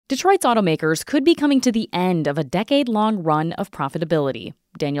Detroit's automakers could be coming to the end of a decade-long run of profitability.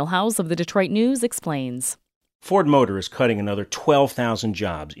 Daniel Howes of the Detroit News explains. Ford Motor is cutting another 12,000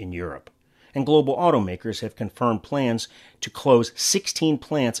 jobs in Europe, and global automakers have confirmed plans to close 16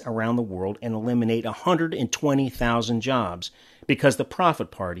 plants around the world and eliminate 120,000 jobs because the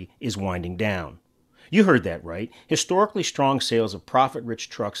profit party is winding down. You heard that right. Historically strong sales of profit-rich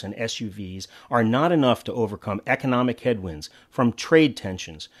trucks and SUVs are not enough to overcome economic headwinds from trade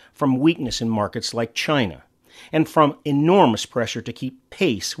tensions, from weakness in markets like China, and from enormous pressure to keep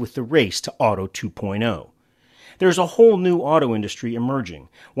pace with the race to Auto 2.0. There's a whole new auto industry emerging,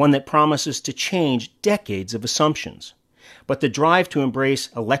 one that promises to change decades of assumptions. But the drive to embrace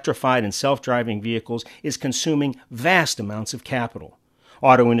electrified and self-driving vehicles is consuming vast amounts of capital.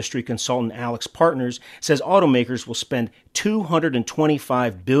 Auto industry consultant Alex Partners says automakers will spend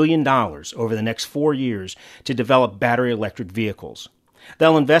 $225 billion over the next 4 years to develop battery electric vehicles.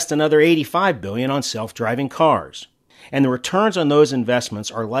 They'll invest another $85 billion on self-driving cars. And the returns on those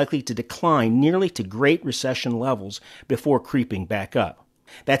investments are likely to decline nearly to Great Recession levels before creeping back up.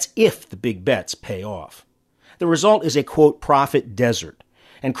 That's if the big bets pay off. The result is a, quote, profit desert,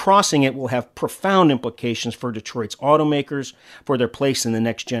 and crossing it will have profound implications for Detroit's automakers, for their place in the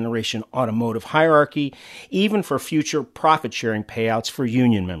next generation automotive hierarchy, even for future profit-sharing payouts for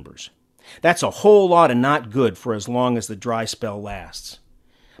union members. That's a whole lot of not good for as long as the dry spell lasts.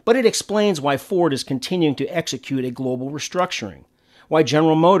 But it explains why Ford is continuing to execute a global restructuring, why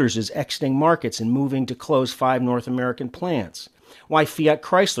General Motors is exiting markets and moving to close 5 North American plants, why Fiat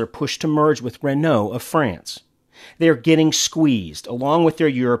Chrysler pushed to merge with Renault of France. They're getting squeezed, along with their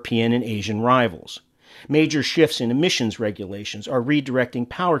European and Asian rivals. Major shifts in emissions regulations are redirecting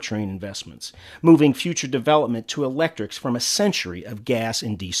powertrain investments, moving future development to electrics from a century of gas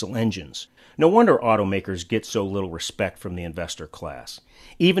and diesel engines. No wonder automakers get so little respect from the investor class.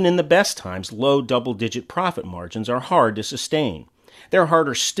 Even in the best times, low double-digit profit margins are hard to sustain. They're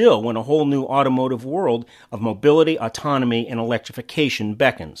harder still when a whole new automotive world of mobility, autonomy, and electrification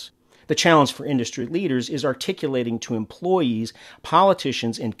beckons. The challenge for industry leaders is articulating to employees,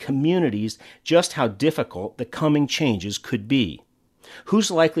 politicians, and communities just how difficult the coming changes could be.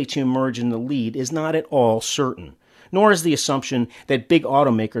 Who's likely to emerge in the lead is not at all certain, nor is the assumption that big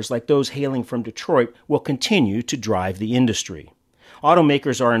automakers like those hailing from Detroit will continue to drive the industry.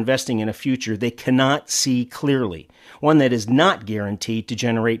 Automakers are investing in a future they cannot see clearly, one that is not guaranteed to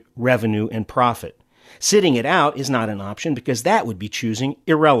generate revenue and profit. Sitting it out is not an option because that would be choosing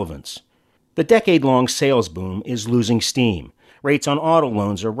irrelevance. The decade-long sales boom is losing steam. Rates on auto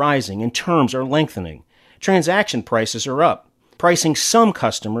loans are rising and terms are lengthening. Transaction prices are up, pricing some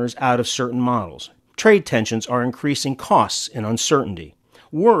customers out of certain models. Trade tensions are increasing costs and uncertainty.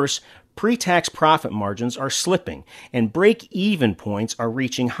 Worse, pre-tax profit margins are slipping, and break-even points are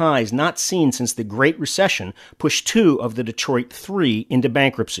reaching highs not seen since the Great Recession pushed 2 of the Detroit 3 into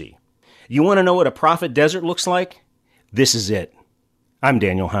bankruptcy. You want to know what a profit desert looks like? This is it. I'm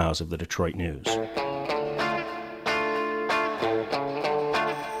Daniel Howes of the Detroit News.